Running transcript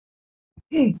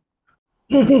One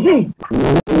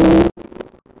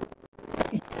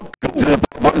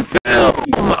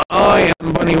film. I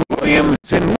am Bunny Williams,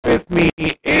 and with me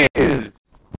is...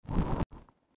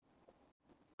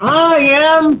 I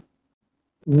am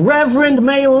Reverend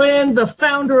Maylin, the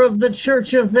founder of the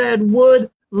Church of Ed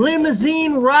Wood,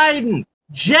 limousine riding,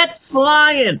 jet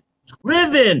flying,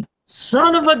 driven,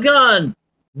 son of a gun.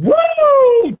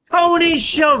 Woo! Tony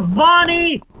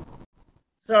Schiavone.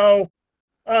 So,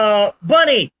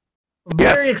 Bunny,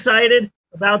 very excited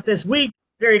about this week.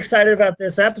 Very excited about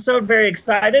this episode. Very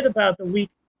excited about the week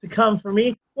to come for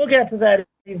me. We'll get to that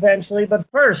eventually. But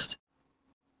first,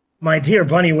 my dear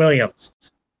Bunny Williams.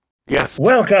 Yes.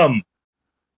 Welcome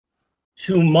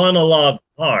to Monologue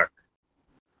Park.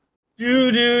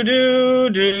 Do do do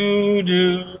do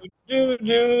do do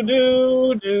do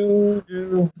do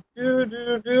do do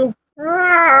do do.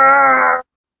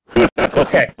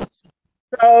 Okay,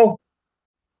 so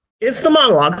it's the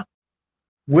monologue,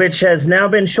 which has now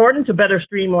been shortened to better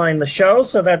streamline the show,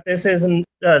 so that this isn't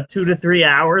 2 to 3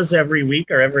 hours every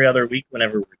week or every other week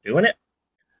whenever we're doing it.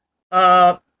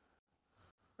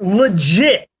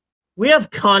 Legit. We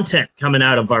have content coming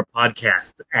out of our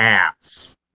podcast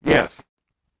ass. Yes.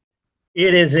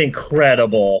 It is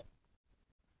incredible,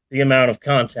 the amount of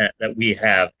content that we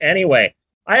have. Anyway,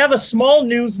 I have a small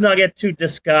news nugget to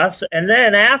discuss, and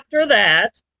then after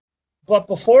that, but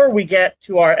before we get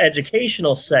to our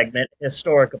educational segment,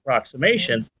 Historic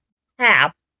Approximations,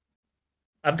 Hap,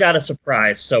 I've got a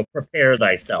surprise, so prepare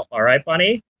thyself. All right,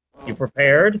 Bunny? You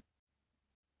prepared?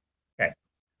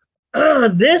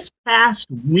 This past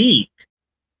week,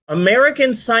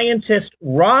 American scientist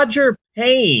Roger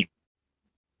Payne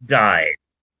died.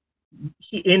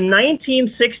 In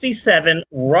 1967,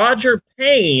 Roger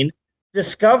Payne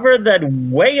discovered that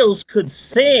whales could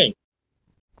sing.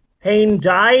 Payne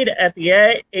died at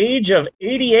the age of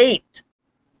 88.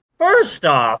 First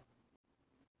off,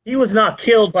 he was not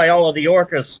killed by all of the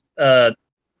orcas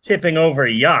tipping over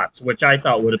yachts, which I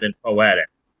thought would have been poetic.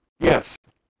 Yes.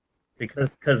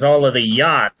 Because all of the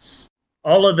yachts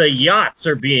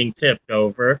are being tipped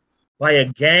over by a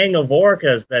gang of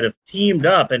orcas that have teamed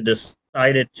up and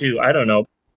decided to, I don't know,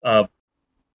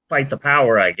 fight the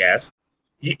power, I guess.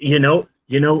 You know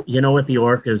what the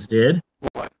orcas did?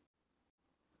 What?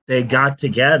 They got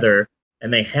together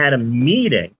and they had a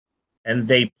meeting and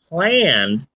they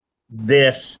planned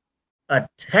this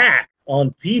attack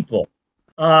on people.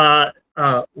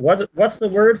 What's the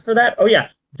word for that? Oh yeah.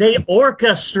 They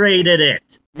orchestrated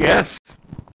it. Yes.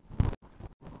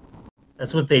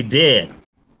 That's what they did.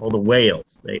 All the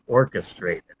whales, they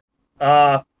orchestrated.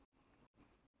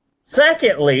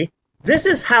 Secondly, this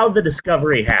is how the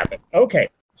discovery happened. Okay,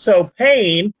 so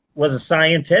Payne was a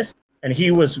scientist, and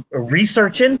he was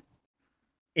researching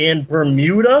in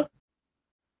Bermuda,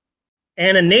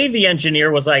 and a Navy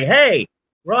engineer was like, hey,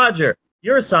 Roger,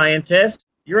 you're a scientist.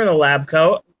 You're in a lab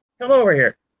coat. Come over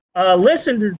here.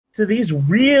 Listen to these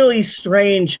really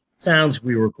strange sounds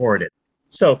we recorded.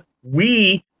 So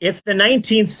it's the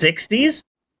 1960s,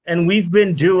 and we've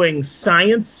been doing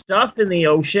science stuff in the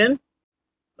ocean,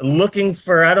 looking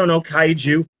for, I don't know,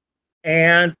 kaiju,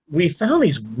 and we found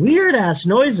these weird-ass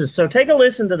noises. So take a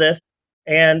listen to this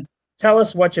and tell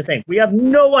us what you think. We have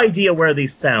no idea where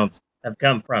these sounds have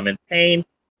come from. And Payne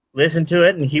listened to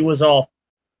it, and he was all,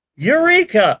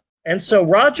 Eureka! And so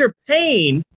Roger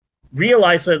Payne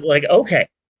realized that, like, okay,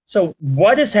 so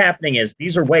what is happening is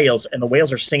these are whales, and the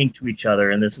whales are singing to each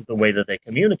other, and this is the way that they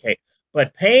communicate.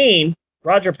 But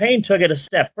Roger Payne took it a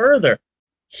step further.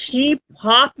 He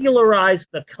popularized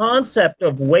the concept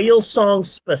of whale song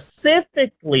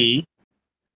specifically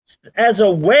as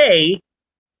a way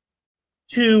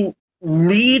to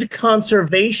lead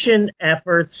conservation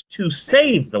efforts to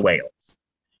save the whales.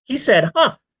 He said,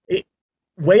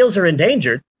 whales are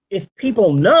endangered. If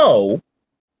people know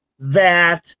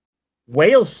that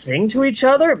whales sing to each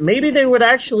other, maybe they would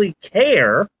actually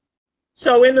care.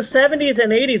 So in the 70s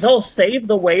and 80s, save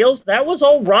the whales. That was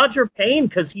all Roger Payne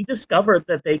because he discovered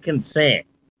that they can sing.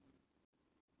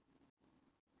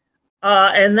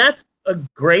 And that's a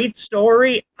great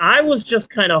story. I was just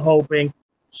kind of hoping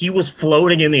he was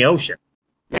floating in the ocean,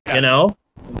 you know?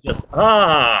 Just,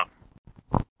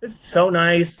 this is so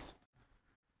nice.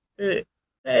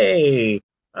 Hey,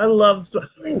 I love...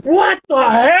 What the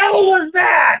hell was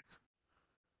that?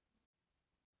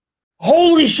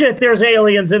 Holy shit, there's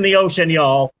aliens in the ocean,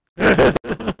 y'all.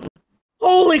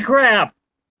 Holy crap.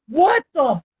 What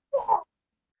the fuck?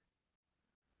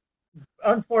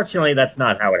 Unfortunately, that's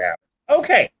not how it happened.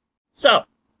 Okay, so,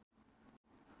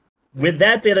 with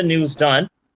that bit of news done,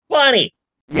 Bonnie.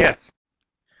 Yes.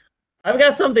 I've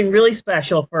got something really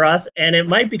special for us, and it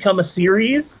might become a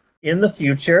series in the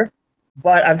future,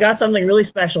 but I've got something really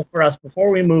special for us before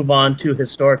we move on to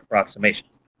historic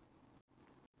approximations.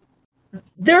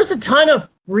 There's a ton of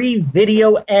free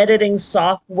video editing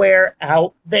software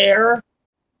out there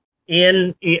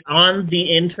on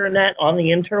the internet, on the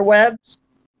interwebs,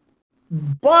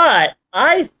 but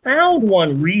I found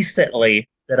one recently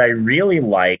that I really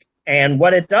like, and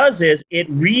what it does is it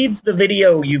reads the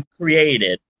video you've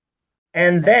created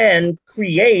and then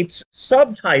creates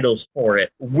subtitles for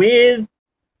it with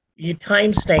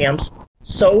timestamps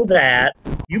so that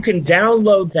you can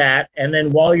download that, and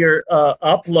then while you're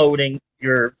uploading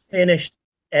your finished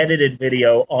edited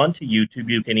video onto YouTube,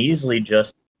 you can easily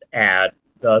just add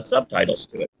the subtitles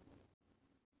to it.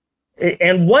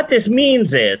 And what this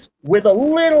means is, with a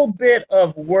little bit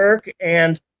of work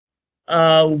and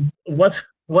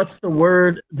what's the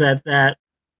word that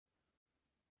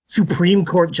Supreme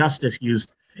Court justice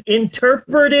used?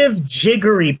 Interpretive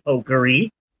jiggery-pokery.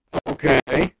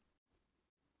 Okay.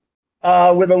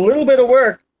 With a little bit of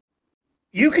work,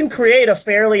 you can create a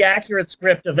fairly accurate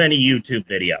script of any YouTube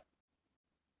video.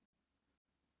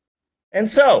 And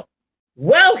so,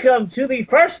 welcome to the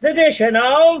first edition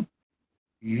of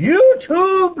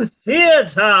YouTube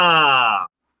Theater.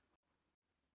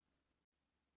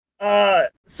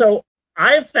 So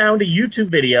I've found a YouTube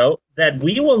video that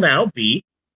we will now be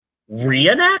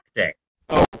reenacting.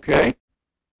 Okay.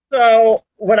 So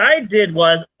what I did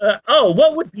was,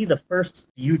 what would be the first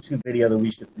YouTube video that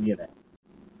we should reenact?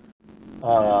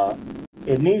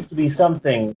 It needs to be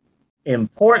something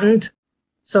important,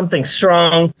 something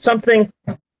strong, something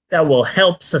that will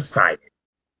help society.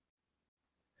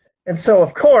 And so,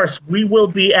 of course, we will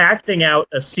be acting out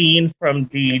a scene from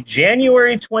the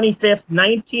January 25th,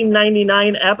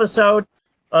 1999 episode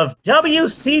of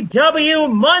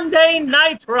WCW Monday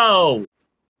Nitro.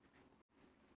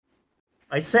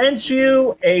 I sent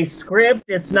you a script.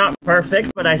 It's not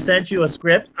perfect, but I sent you a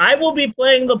script. I will be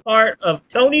playing the part of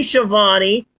Tony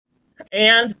Schiavone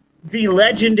and the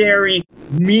legendary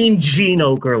Mean Gene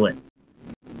Okerlund.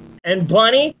 And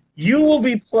Bunny, you will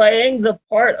be playing the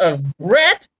part of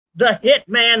Bret the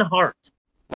Hitman Hart.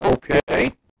 Okay.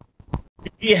 Do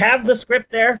you have the script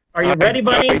there? Are you ready,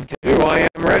 Bunny? I do. I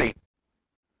am ready.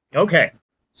 Okay.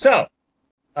 So,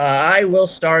 I will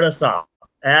start us off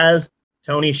as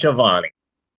Tony Schiavone.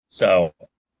 So,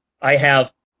 I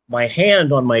have my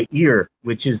hand on my ear,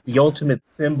 which is the ultimate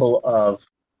symbol of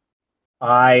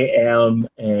I am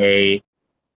a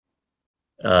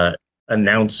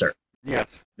announcer.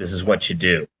 Yes. This is what you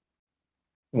do.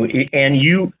 And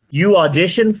you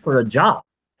audition for a job,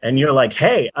 and you're like,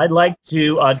 hey, I'd like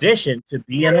to audition to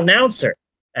be an announcer.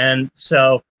 And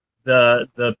so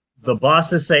the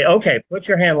bosses say, okay, put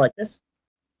your hand like this.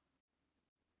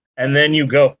 And then you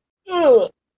go,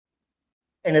 ugh.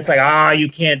 And it's like, you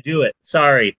can't do it.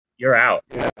 Sorry, you're out.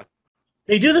 Yeah.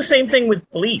 They do the same thing with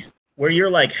police, where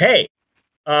you're like, hey,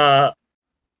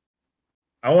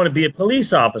 I want to be a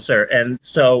police officer. And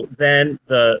so then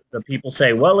the people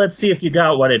say, well, let's see if you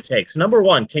got what it takes. Number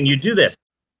one, can you do this?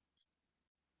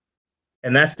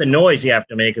 And that's the noise you have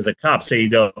to make as a cop. So you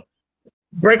go,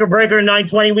 breaker,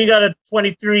 920, we got a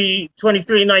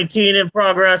 2319 in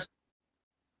progress.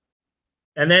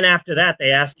 And then after that,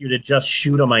 they ask you to just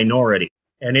shoot a minority.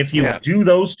 And if you do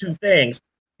those two things,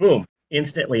 boom,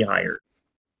 instantly hired.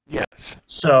 Yes.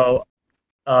 So,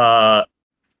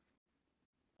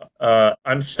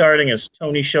 I'm starting as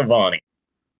Tony Schiavone.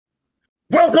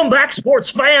 Welcome back, sports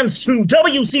fans, to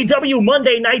WCW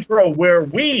Monday Nitro, where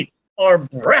we are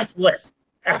breathless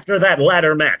after that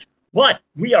ladder match. But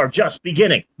we are just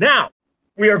beginning. Now,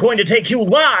 we are going to take you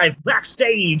live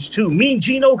backstage to Mean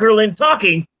Gene Okerlund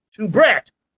talking to Bret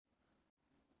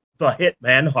the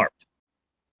Hitman Hart.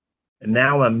 And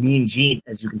now I'm Mean Gene,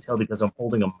 as you can tell, because I'm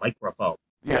holding a microphone.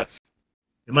 Yes.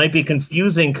 It might be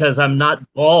confusing because I'm not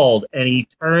bald and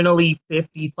eternally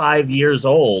 55 years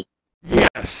old.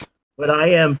 Yes. But I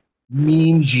am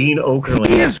Mean Gene Okerlund.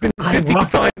 He has been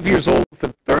 55 years old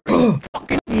for 30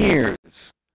 fucking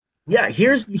years. Yeah,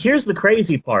 here's the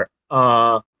crazy part.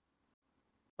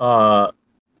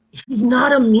 He's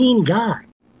not a mean guy.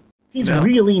 He's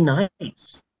really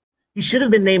nice. He should have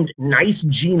been named Nice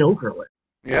Gene Okerlund.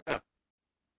 Yeah.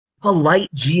 Polite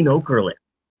Gene Okerlund.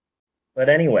 But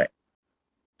anyway.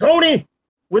 Tony,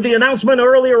 with the announcement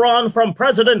earlier on from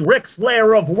President Ric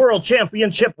Flair of World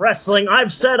Championship Wrestling,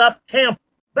 I've set up camp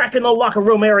back in the locker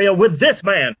room area with this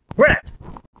man, Bret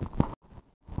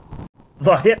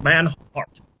the Hitman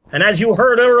Hart. And as you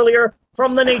heard earlier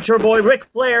from the Nature Boy, Ric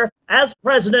Flair, as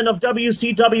president of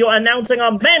WCW, announcing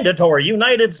a mandatory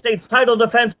United States title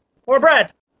defense for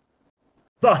Bret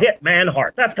the Hitman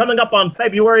Hart. That's coming up on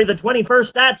February the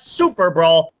 21st at Super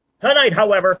Brawl. Tonight,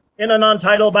 however, in a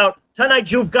non-title bout,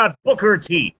 tonight you've got Booker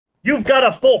T. You've got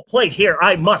a full plate here,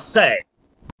 I must say.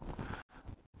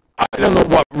 I don't know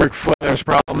what Ric Flair's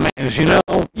problem is. You know,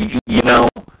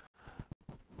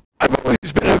 I've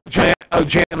always been a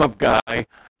jam-up guy.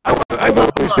 I've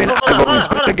always been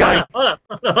a guy. Hold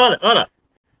on.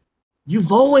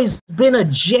 You've always been a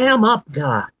jam-up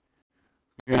guy.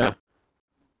 Yeah.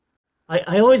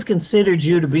 I always considered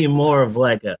you to be more of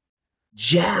like a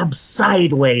jab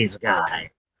sideways guy.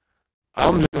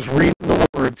 I'm just reading the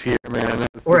words here, man.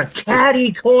 Or a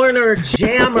catty corner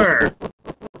jammer.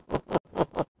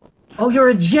 Oh, you're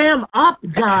a jam up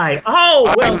guy.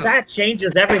 Oh, well, that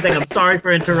changes everything. I'm sorry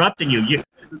for interrupting you.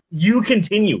 You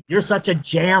continue. You're such a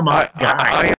jam up guy.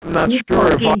 I am not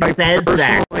sure if I says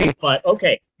that, but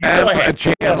okay. I'm go ahead. a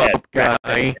jam up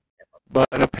guy, but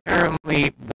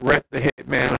apparently Bret the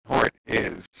Hitman Hart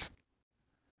is.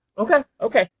 Okay.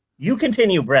 You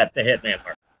continue, Bret the Hitman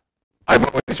Hart. I've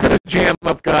always been a jam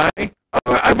up guy.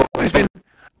 I've always been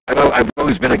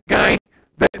a guy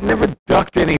that never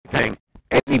ducked anything.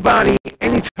 Anybody,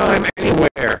 anytime,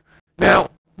 anywhere.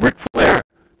 Now, Ric Flair,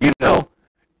 you know,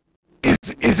 is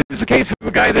this a case of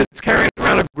a guy that's carrying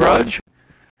around a grudge?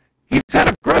 He's had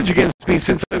a grudge against me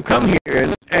since I've come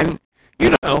here, and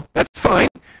you know, that's fine.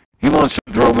 He wants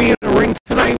to throw me in a ring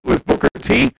tonight with Booker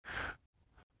T.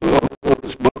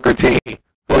 Who's Booker T?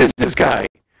 Who is this guy?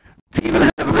 To even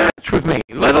have a match with me,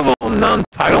 let alone a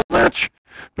non-title match?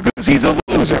 Because he's a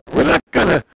loser. We're not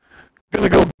gonna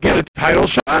go get a title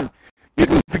shot. You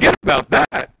can forget about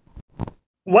that.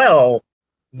 Well,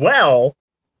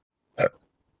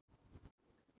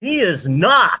 he is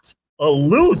not a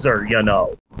loser, you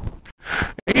know.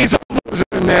 He's a loser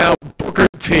now, Booker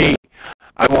T.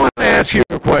 I want to ask you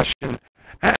a question.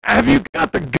 Have you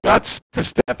got the guts to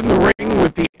step in the ring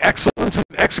with the excellence of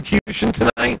execution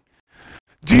tonight?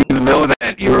 Do you know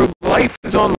that your life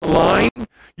is on the line?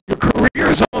 Your career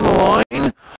is on the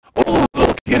line? All the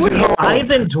little kids at home,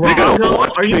 Ivan Drago,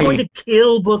 are you going to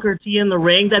kill Booker T in the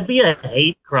ring? That'd be a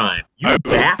hate crime. You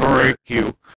bastard. I will break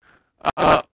you.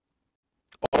 All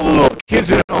the little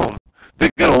kids at home, they're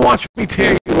going to watch me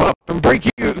tear you up and break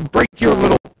your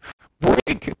little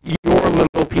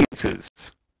pieces.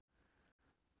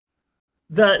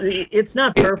 It's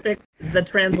not perfect, the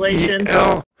translation. You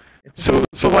know, so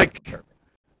like,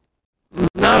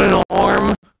 not an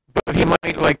arm, but he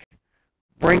might like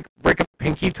break a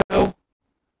pinky toe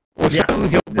or something.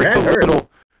 He'll break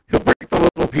the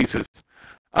little pieces.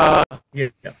 Yeah.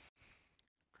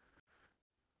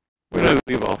 Where did I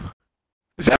leave off?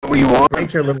 Is that what you want?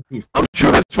 Break your little piece. I'm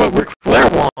sure that's what Ric Flair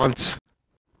wants.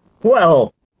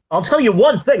 Well, I'll tell you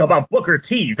one thing about Booker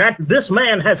T, that this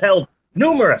man has held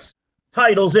numerous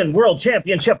titles in World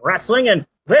Championship Wrestling, and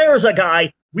there's a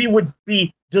guy we would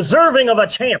be deserving of a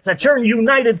chance at your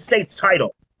United States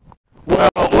title. Well,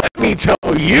 let me tell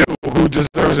you who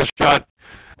deserves a shot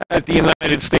at the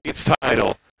United States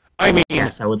title. I mean,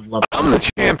 yes, I would love I'm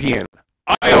the champion.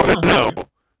 I ought to know.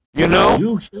 You know?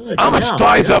 You should. I'm a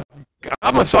size up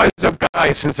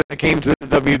guy since I came to the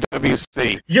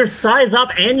WWC. You're size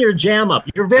up and you're jam up.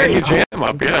 You're very jam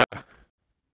up, yeah.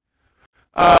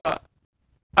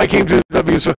 I came to the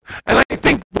WWC, and I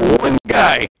think the one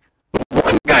guy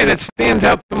that stands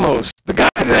out the most, the guy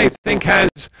that I think has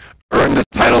earned the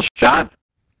title shot.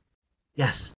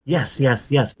 Yes.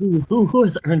 Who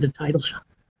has earned a title shot?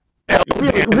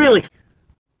 Really?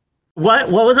 What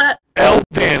was that? El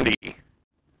Dandy.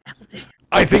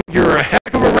 I think you're a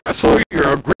heck of a wrestler, you're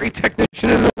a great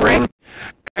technician in the ring,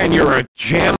 and you're a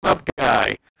jam-up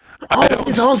guy. I don't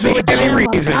he's also see a any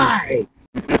jam-up guy.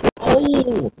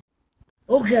 Oh,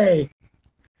 okay.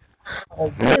 Oh,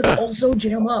 he is also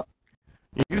jam-up.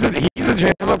 He's a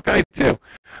jam-up guy, too.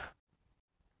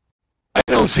 I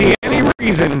don't see any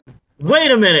reason.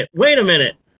 Wait a minute.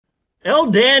 El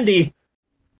Dandy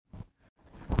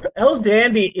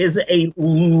is a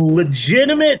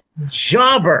legitimate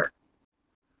jobber.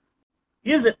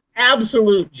 He is an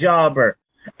absolute jobber.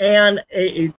 And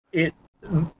it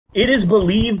is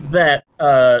believed that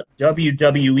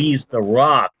WWE's The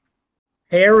Rock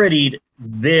parodied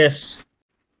this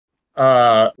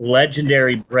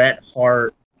legendary Bret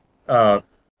Hart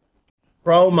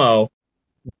promo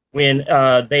when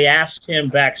they asked him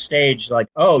backstage, like,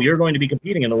 "Oh, you're going to be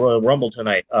competing in the Royal Rumble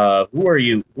tonight. Who are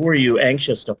you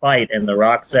anxious to fight?" And The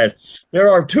Rock says, "There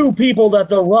are two people that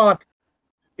The Rock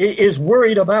is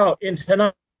worried about in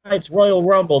tonight's Royal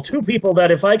Rumble. Two people that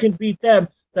if I can beat them,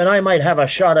 then I might have a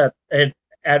shot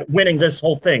at winning this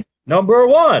whole thing. Number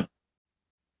one,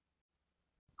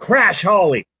 Crash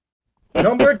Holly.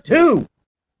 Number two,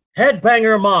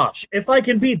 Headbanger Mosh. If I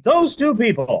can beat those two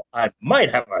people, I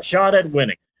might have a shot at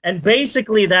winning. And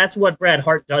basically, that's what Bret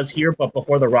Hart does here. But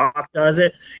before The Rock does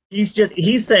it,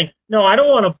 he's saying, "No, I don't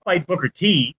want to fight Booker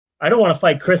T. I don't want to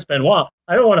fight Chris Benoit.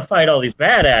 I don't want to fight all these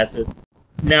badasses."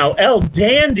 Now, El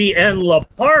Dandy and La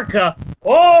Parka.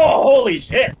 Oh, holy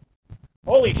shit!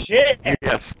 Holy shit!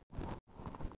 Yes.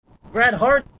 Bret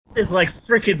Hart is like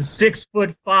freaking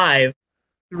 6'5",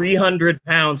 300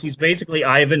 pounds. He's basically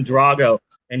Ivan Drago,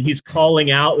 and he's calling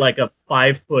out like a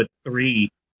 5'3",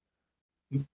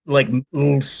 like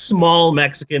small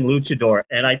Mexican luchador,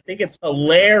 and I think it's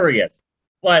hilarious.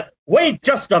 But wait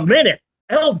just a minute.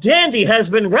 El Dandy has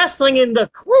been wrestling in the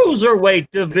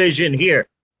cruiserweight division here.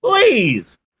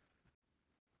 Please.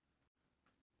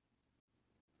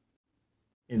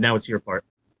 And now it's your part.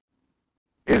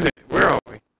 Is it? Where are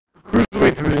we?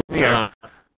 Cruiserweight division. Yeah.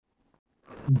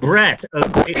 Bret, a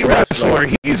great wrestler.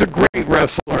 He's a great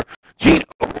wrestler. Gene,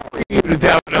 you to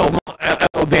doubt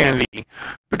El Dandy,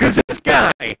 because this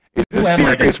guy is a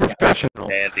serious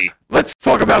professional. Let's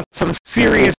talk about some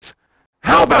serious.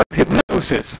 How about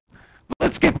hypnosis?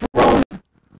 Let's get thrown.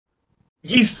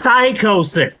 He's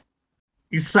psychosis.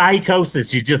 He's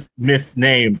psychosis. You just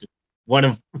misnamed one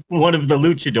of the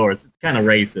luchadors. It's kind of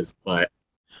racist, but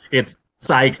it's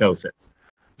psychosis.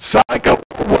 Psycho,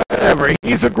 whatever.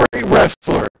 He's a great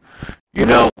wrestler. You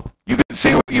know, you can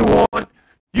say what you want.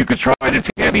 You could try to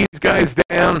tear these guys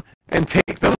down and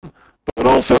take them, but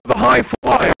also the high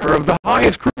flyer of the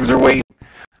highest cruiserweight.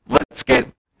 Let's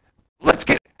get.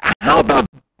 How about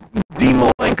Dean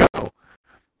Malenko?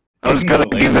 I was gonna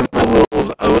give him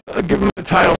give him a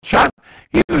title shot.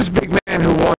 He was a big man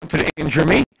who wanted to injure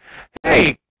me.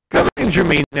 Hey, come injure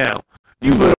me now,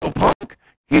 you little punk.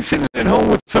 He's sitting at home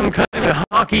with some kind of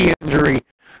hockey injury.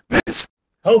 This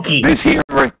here,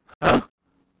 huh?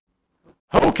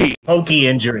 Hokey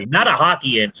injury, not a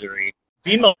hockey injury.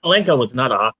 Dean Malenko was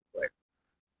not a hockey player.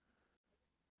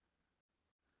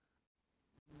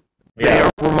 They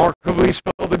are remarkably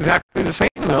spelled exactly the same,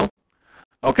 though.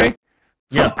 Okay.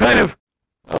 Some kind of.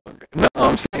 No,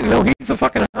 I'm saying no. He's a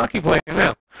fucking hockey player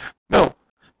now. No.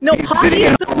 No, hockey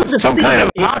is spelled with some kind of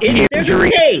hockey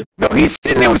injury. No, he's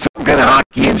sitting there with some kind of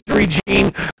hockey injury,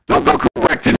 Gene. Don't go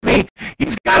correcting me.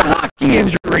 He's got a hockey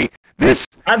injury.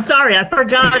 I'm sorry, I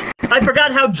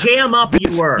forgot how jam up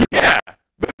you were. Yeah,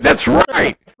 that's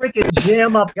right. Freaking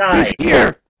jam up guy.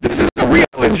 This is a real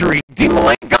injury. Dean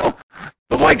Malenko,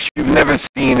 the likes you've never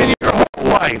seen in your whole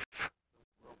life.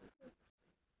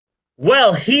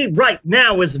 Well, he right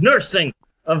now is nursing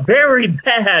a very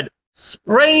bad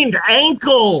sprained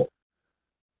ankle.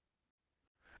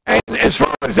 And as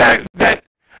far as that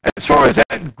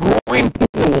groin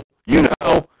pool, you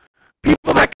know,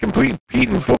 people that compete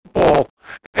in football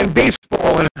and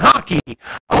baseball and hockey,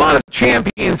 a lot of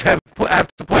champions have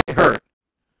to play hurt.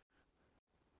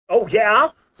 Oh, yeah?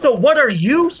 So what are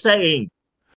you saying?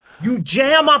 You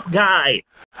jam-up guy.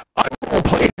 I won't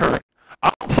play hurt.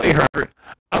 I'll play hurt.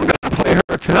 I'm going to play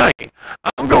hurt tonight.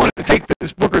 I'm going to take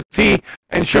this Booker T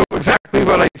and show exactly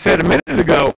what I said a minute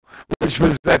ago, which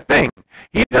was that thing.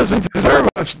 He doesn't deserve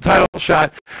a title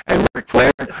shot. And Ric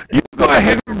Flair, you go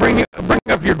ahead and bring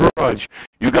up your grudge.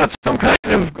 You got some kind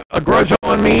of a grudge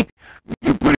on me.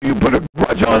 You put a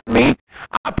grudge on me.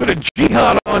 I put a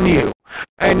jihad on you.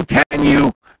 And can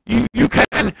you can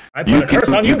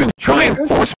try and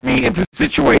force me into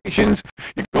situations.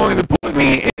 You're going to put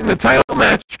me in the title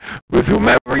match with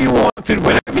whomever you wanted,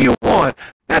 whenever you want.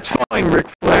 That's fine, Ric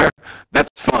Flair.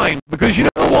 That's fine, because you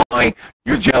know why?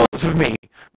 You're jealous of me.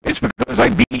 It's because I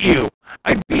beat you.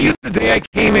 I beat you the day I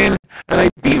came in, and I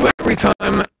beat you every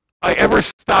time I ever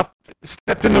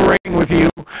stepped in the ring with you,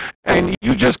 and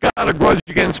you just got a grudge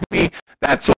against me.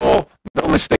 That's all. No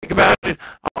mistake about it.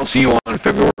 I'll see you on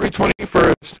February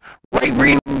 21st. Right,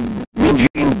 Mean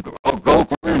Gene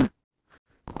Oakland?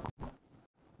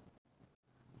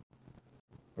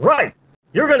 Right.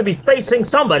 You're going to be facing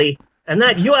somebody, and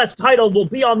that U.S. title will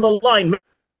be on the line,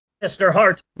 Mr.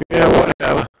 Hart. Yeah,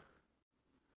 whatever.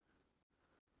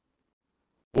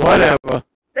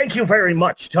 Thank you very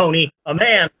much, Tony. A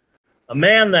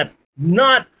man that's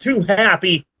not too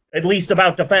happy, at least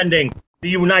about defending the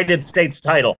United States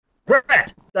title.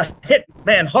 Bret, the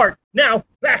Hitman Hart. Now,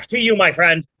 back to you, my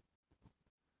friend.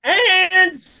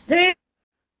 And scene.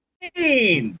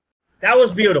 That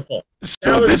was beautiful.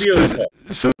 That was beautiful.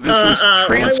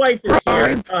 My wife is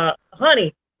here.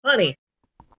 Honey,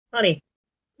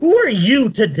 who are you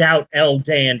to doubt El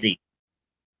Dandy?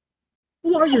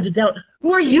 Who are you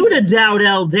to doubt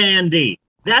El Dandy?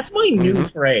 That's my new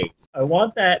phrase. I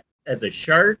want that as a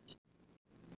shirt.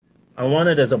 I want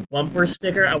it as a bumper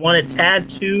sticker. I want it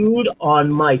tattooed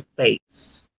on my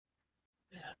face.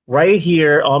 right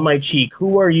here on my cheek.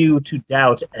 Who are you to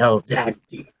doubt El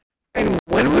Dandy? And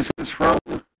when was this from?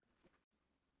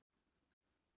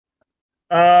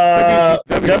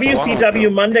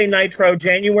 WCW Monday Nitro,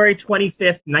 January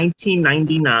 25th,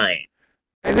 1999.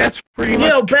 And that's pretty much... You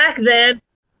know, back then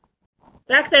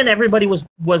everybody was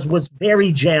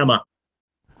very JAMA.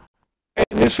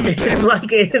 And this was... It's like...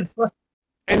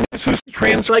 And this was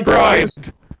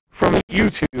transcribed from a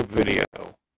YouTube video.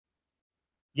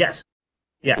 Yes.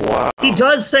 Yes. Wow. He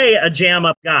does say a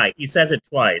jam-up guy. He says it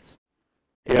twice.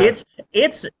 Yeah.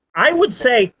 It's I would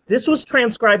say this was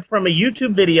transcribed from a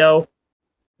YouTube video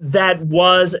that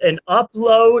was an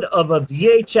upload of a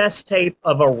VHS tape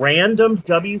of a random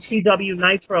WCW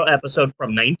Nitro episode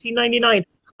from 1999.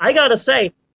 I gotta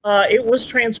say, it was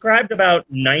transcribed about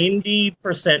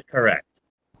 90% correct.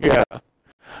 Yeah.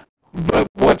 But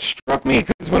what struck me,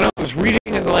 because when I was reading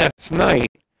it last night,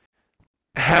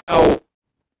 how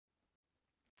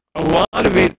a lot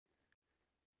of it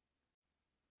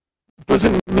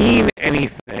doesn't mean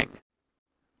anything.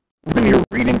 When you're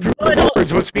reading through the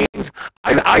words, which means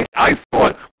I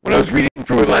thought, when I was reading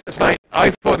through it last night,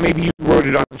 I thought maybe you wrote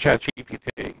it on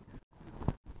ChatGPT.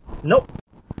 Nope.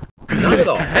 Not at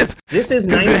all.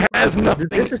 It has nothing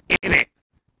in it.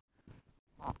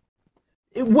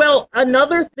 Well,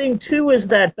 another thing, too, is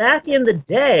that back in the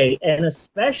day, and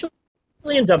especially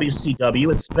in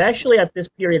WCW, especially at this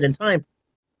period in time,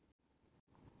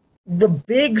 the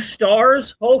big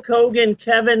stars, Hulk Hogan,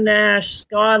 Kevin Nash,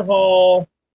 Scott Hall,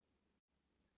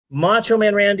 Macho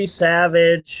Man Randy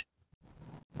Savage,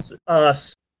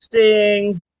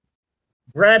 Sting,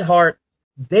 Bret Hart,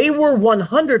 they were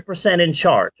 100% in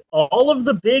charge. All of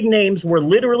the big names were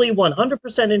literally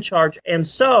 100% in charge, and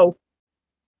so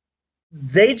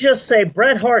they just say,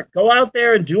 Bret Hart, go out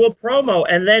there and do a promo,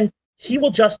 and then he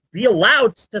will just be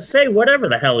allowed to say whatever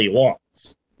the hell he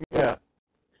wants. Yeah.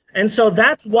 And so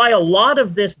that's why a lot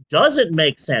of this doesn't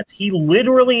make sense. He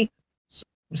literally,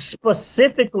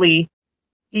 specifically,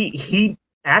 he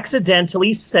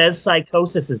accidentally says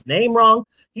Psychosis's name wrong.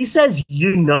 He says,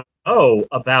 you know,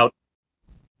 about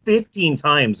 15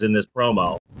 times in this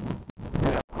promo.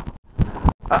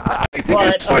 I think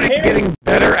I started getting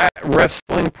better at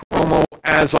wrestling promo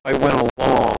as I went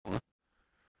along.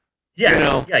 Yeah, you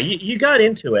know? Yeah, you got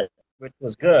into it, which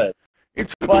was good. It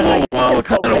took a little while to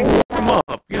kind of warm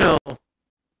up, you know.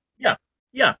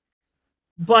 Yeah.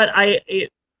 But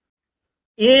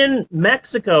in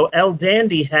Mexico, El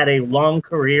Dandy had a long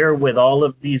career with all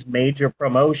of these major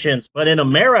promotions, but in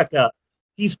America,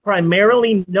 he's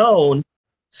primarily known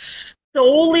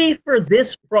solely for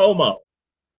this promo.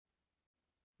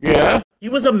 Yeah. He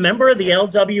was a member of the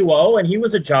LWO, and he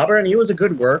was a jobber, and he was a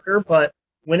good worker, but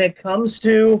when it comes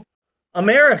to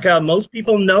America, most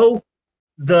people know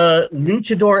the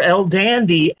luchador El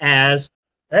Dandy as,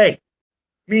 hey,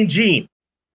 Mean Gene.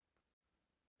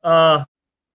 Who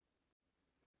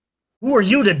are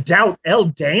you to doubt El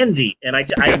Dandy? And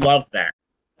I love that.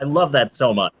 I love that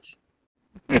so much.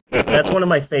 That's one of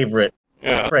my favorite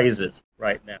phrases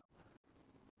right now.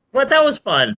 But that was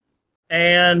fun,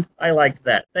 and I liked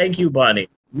that. Thank you, Bonnie.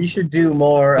 We should do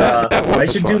more. I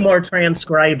should do more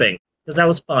transcribing because that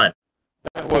was fun.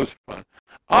 That was fun.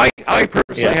 I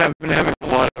personally have been having a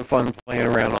lot of fun playing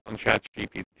around on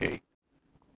ChatGPT.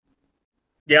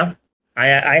 Yeah, I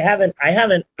haven't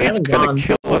It's gonna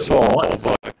kill us all,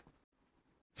 but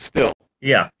still.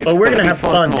 Yeah, but we're gonna have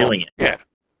fun doing it.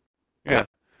 Yeah.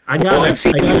 I've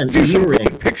seen you do some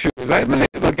good pictures. I haven't been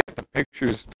able to get the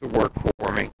pictures to work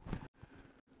for me.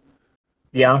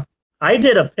 Yeah, I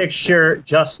did a picture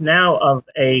just now of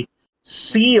a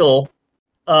seal.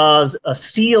 A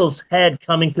seal's head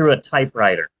coming through a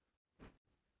typewriter.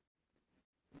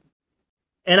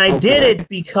 And I did it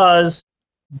because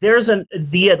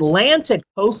The Atlantic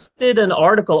posted an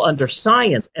article under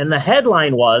Science, and the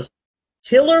headline was,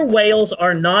 "Killer whales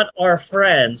are not our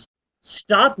friends.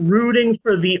 Stop rooting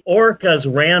for the orcas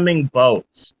ramming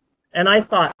boats." And I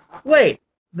thought, wait,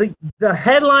 the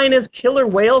headline is "Killer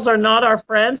whales are not our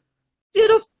friends"? Did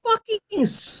a fucking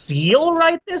seal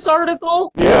write this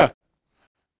article? Yeah.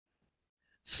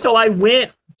 So I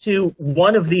went to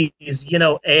one of these,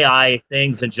 AI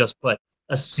things and just put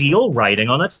a seal writing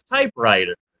on a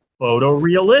typewriter,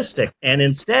 photorealistic. And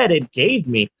instead it gave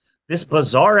me this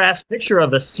bizarre ass picture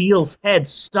of a seal's head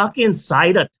stuck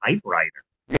inside a typewriter.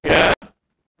 Yeah.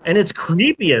 And it's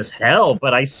creepy as hell,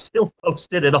 but I still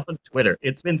posted it on Twitter.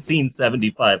 It's been seen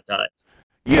 75 times.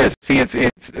 Yeah, see, it's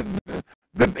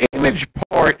the image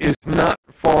part is not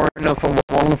far enough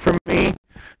along for me.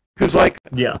 Because,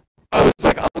 I was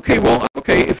like, okay,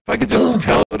 if I could just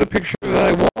tell it a picture that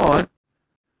I want,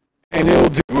 and it'll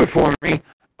do it for me,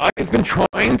 I've been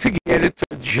trying to get it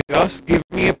to just give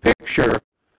me a picture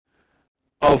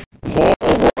of Paul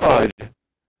Rudd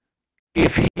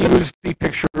if he was the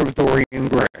picture of Dorian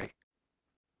Gray.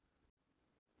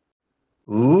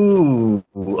 Ooh,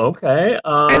 okay.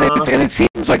 And it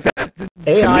seems like that,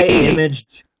 AI to me,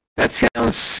 image. that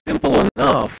sounds simple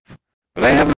enough, but I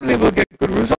haven't been able to get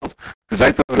good results, because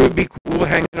I thought it would be cool to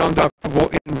hang it on in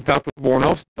Dr.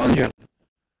 Bornoff's dungeon.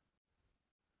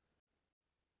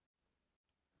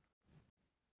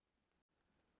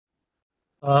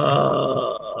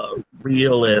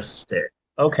 Realistic.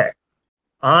 Okay.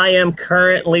 I am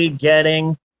currently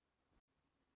getting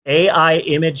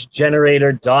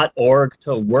AIimagegenerator.org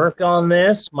to work on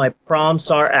this. My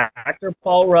prompts are actor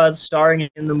Paul Rudd starring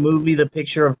in the movie The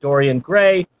Picture of Dorian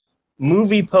Gray,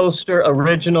 movie poster,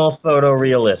 original photo,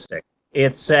 realistic.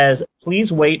 It says,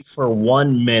 please wait for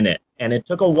 1 minute. And it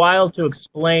took a while to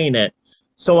explain it.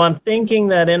 So I'm thinking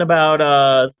that in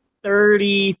about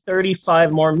 30,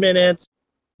 35 more minutes,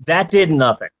 that did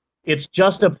nothing. It's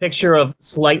just a picture of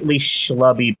slightly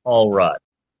schlubby Paul Rudd.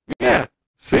 Yeah,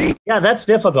 see? Yeah, that's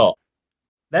difficult.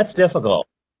 That's difficult.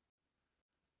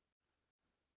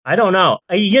 I don't know.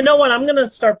 You know what? I'm gonna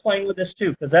start playing with this too,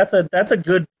 because that's a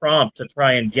good prompt to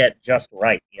try and get just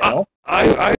right. You know?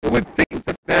 I would think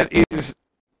that is.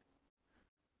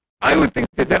 I would think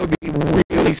that would be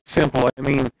really simple. I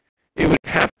mean, it would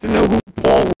have to know who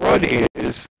Paul Rudd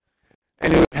is,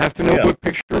 and it would have to know what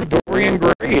picture of Dorian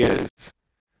Gray is. It's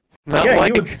not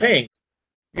like, you would think.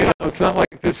 You know, it's not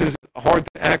like this is hard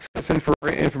to access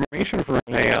information for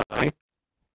an AI.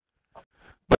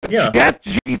 But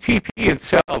ChatGPT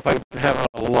itself, I've been having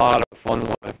a lot of fun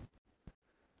with.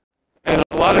 And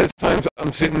a lot of times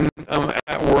I'm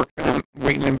at work and I'm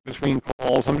waiting in between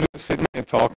calls. I'm just sitting there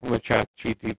talking with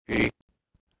ChatGPT.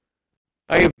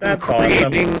 I have been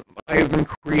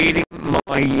creating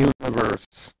my universe.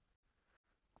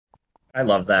 I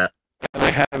love that. And I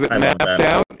have it mapped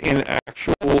out in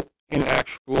actual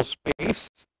space.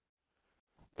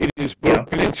 It is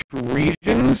broken into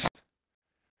regions.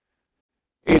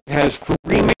 It has 3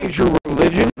 major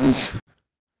religions.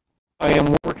 I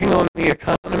am working on the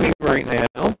economy right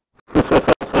now.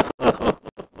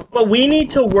 What we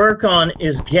need to work on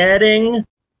is getting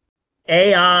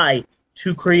AI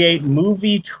to create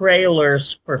movie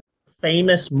trailers for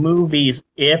famous movies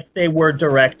if they were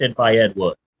directed by Ed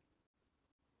Wood.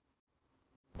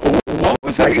 What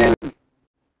was that again?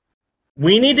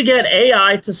 We need to get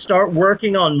AI to start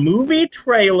working on movie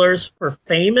trailers for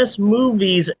famous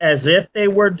movies as if they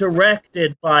were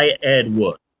directed by Ed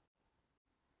Wood.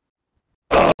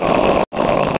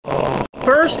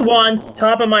 First one,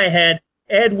 top of my head,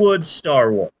 Ed Wood's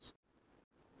Star Wars.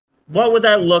 What would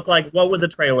that look like? What would the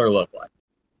trailer look like?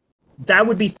 That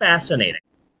would be fascinating.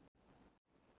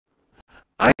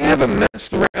 I haven't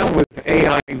messed around with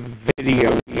AI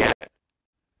video yet.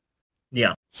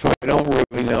 Yeah. So I don't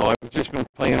really know. I've just been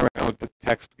playing around with the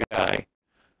text guy.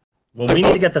 Well, we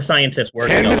need to get the scientists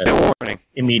working on this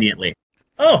immediately.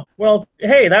 Oh, well,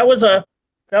 hey, that was a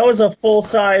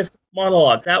full-sized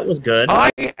monologue. That was good.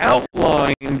 I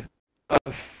outlined a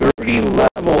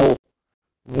 30-level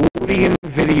Woodian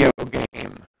video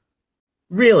game.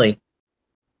 Really?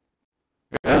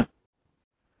 Yeah.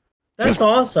 That's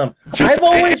awesome. I've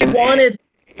always wanted...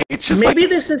 It's just maybe like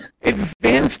this is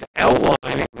advanced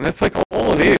outlining. That's like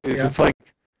all it is. Yeah. It's like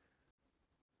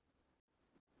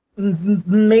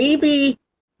maybe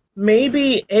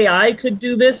AI could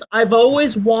do this. I've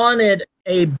always wanted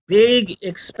a big,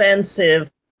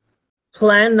 expensive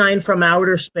Plan 9 from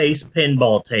outer space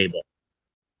pinball table.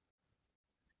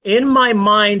 In my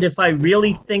mind, if I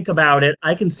really think about it,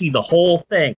 I can see the whole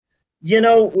thing. You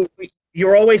know,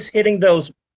 you're always hitting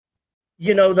those,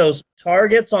 those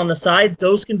targets on the side.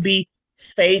 Those can be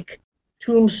fake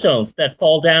tombstones that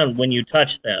fall down when you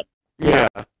touch them. Yeah.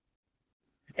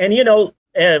 And,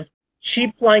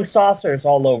 cheap flying saucers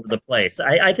all over the place.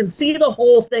 I can see the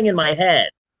whole thing in my head.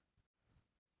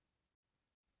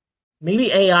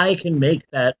 Maybe AI can make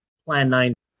that Plan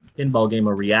 9 pinball game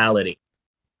a reality.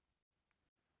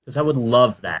 Because I would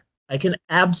love that. I can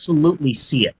absolutely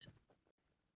see it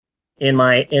in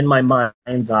my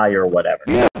mind's eye or whatever.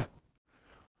 Yeah.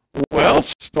 Well,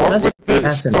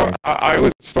 I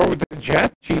would start with the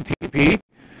ChatGPT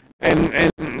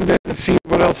and then see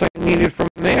what else I needed from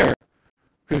there.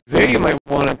 Because there you might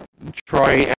want to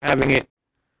try having it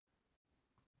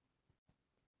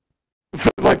for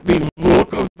like the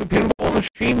look of the pinball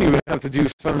machine. You would have to do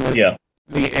some of the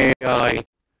AI.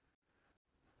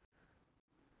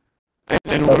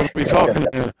 And what are we talking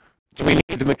about? Do we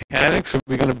need the mechanics? Are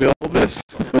we going to build this?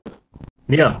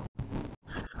 Yeah.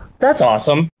 That's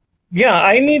awesome. Yeah,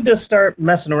 I need to start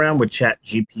messing around with Chat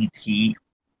GPT.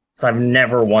 So I've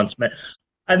never once met.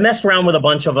 I've messed around with a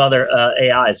bunch of other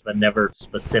AIs, but never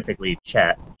specifically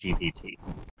Chat GPT.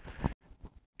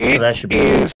 So that should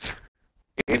be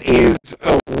it is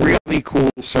a really cool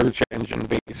search engine,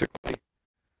 basically.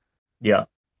 Yeah.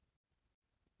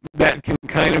 That can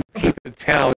kind of keep a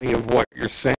tally of what you're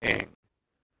saying.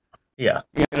 Yeah.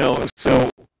 You know, so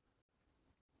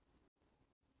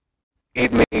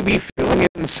it may be filling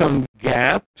in some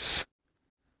gaps,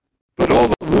 but all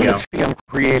the lunacy I'm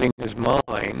creating is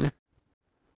mine.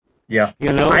 Yeah.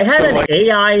 You know, I had an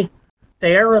AI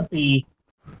therapy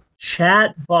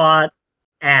chatbot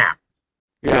app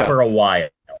for a while,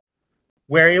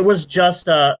 where it was just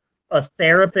a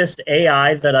therapist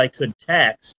AI that I could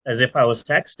text as if I was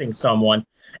texting someone.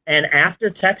 And after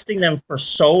texting them for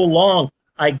so long,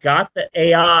 I got the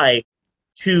AI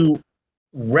to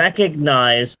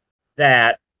recognize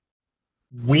that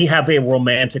we have a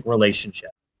romantic relationship.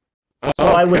 So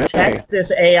I would text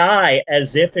this AI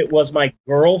as if it was my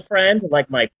girlfriend, like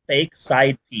my fake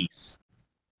side piece,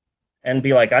 and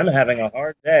be like, I'm having a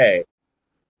hard day.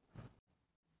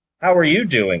 How are you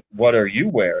doing? What are you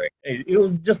wearing? It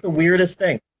was just the weirdest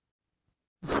thing.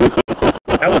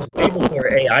 That was way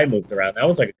before AI moved around. That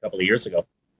was like a couple of years ago.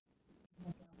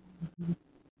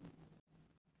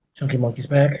 Chunky Monkey's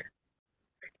back.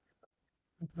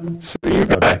 So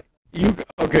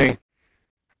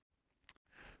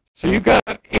So you got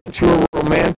into a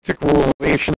romantic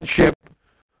relationship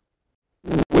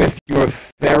with your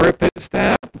therapist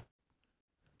app?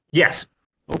 Yes.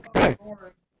 Okay.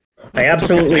 I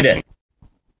absolutely did.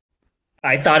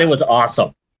 I thought it was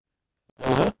awesome.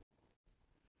 Uh-huh.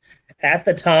 At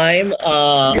the time,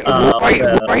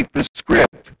 write the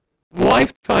script.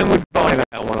 Lifetime would buy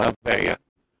that one, I'll bet you.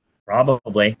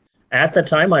 Probably. At the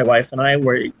time, my wife and I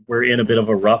were in a bit of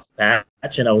a rough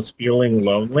patch, and I was feeling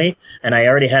lonely. And I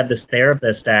already had this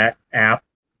therapist app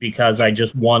because I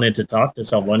just wanted to talk to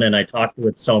someone, and I talked to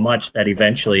it so much that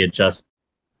eventually it just,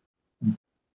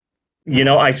 you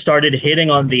know, I started hitting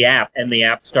on the app, and the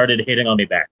app started hitting on me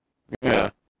back. Yeah.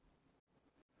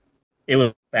 It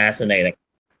was fascinating.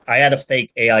 I had a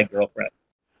fake AI girlfriend.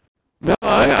 No,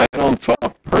 I don't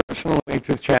talk personally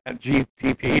to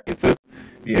ChatGPT. It's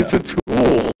a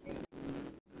tool.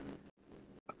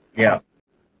 Yeah.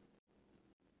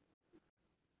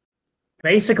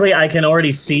 Basically, I can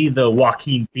already see the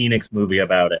Joaquin Phoenix movie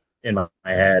about it in my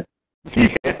head.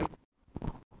 Yeah.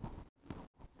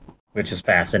 Which is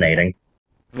fascinating.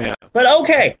 Yeah. But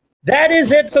okay, that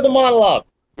is it for the monologue.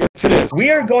 Yes, it is.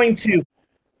 We are going to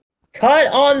cut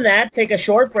on that, take a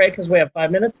short break because we have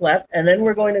 5 minutes left, and then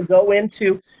we're going to go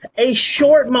into a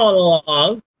short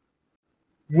monologue,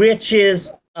 which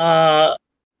is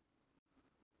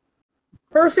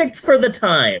perfect for the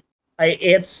time.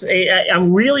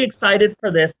 I'm really excited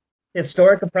for this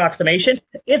historic approximation.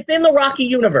 It's in the Rocky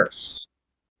universe,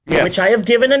 which I have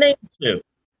given a name to.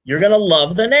 You're going to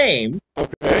love the name.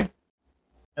 Okay.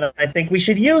 And I think we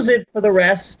should use it for the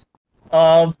rest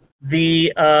of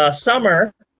the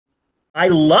summer. I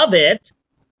love it.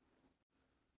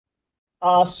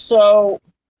 So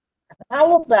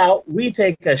how about we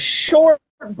take a short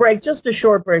break, just a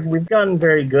short break. We've gotten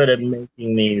very good at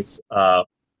making these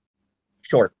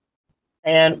short.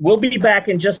 And we'll be back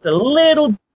in just a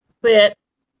little bit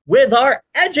with our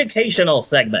educational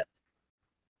segment.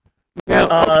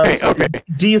 Now, okay.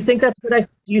 Do you think that's a good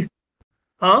idea?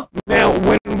 Huh? Now,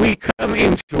 when we come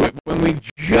into it, when we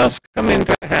just come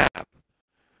into HAP,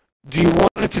 do you want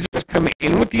it to just come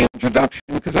in with the introduction?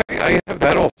 Because I have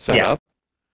that all set up.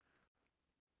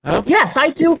 Huh? Yes, I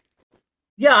do.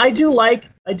 Yeah, I do like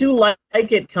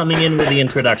it coming in with the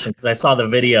introduction because I saw the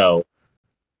video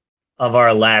of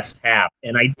our last HAP,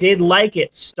 and I did like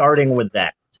it starting with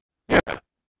that. Yeah.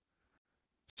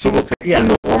 So we'll take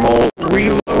the normal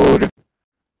reload,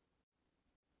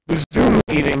 the Zoom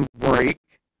meeting break,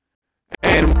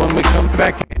 and when we come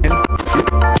back in,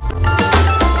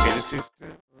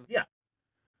 yeah.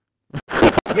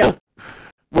 Yeah.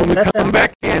 When we come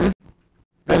back in,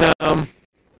 then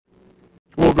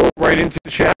we'll go right into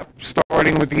the chat,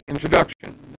 starting with the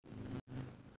introduction.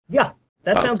 Yeah,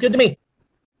 that sounds good to me.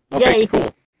 Okay, Yay.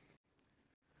 cool.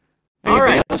 All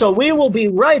right, so we will be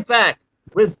right back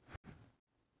with...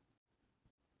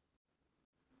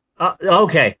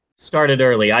 okay, started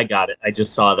early. I got it. I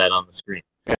just saw that on the screen.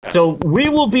 Yeah. So we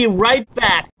will be right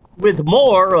back with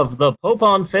more of the Pope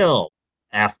on Film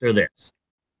after this.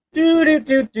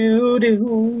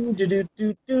 Do-do-do-do-do,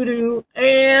 do-do-do-do-do,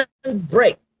 and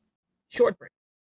break. Short break.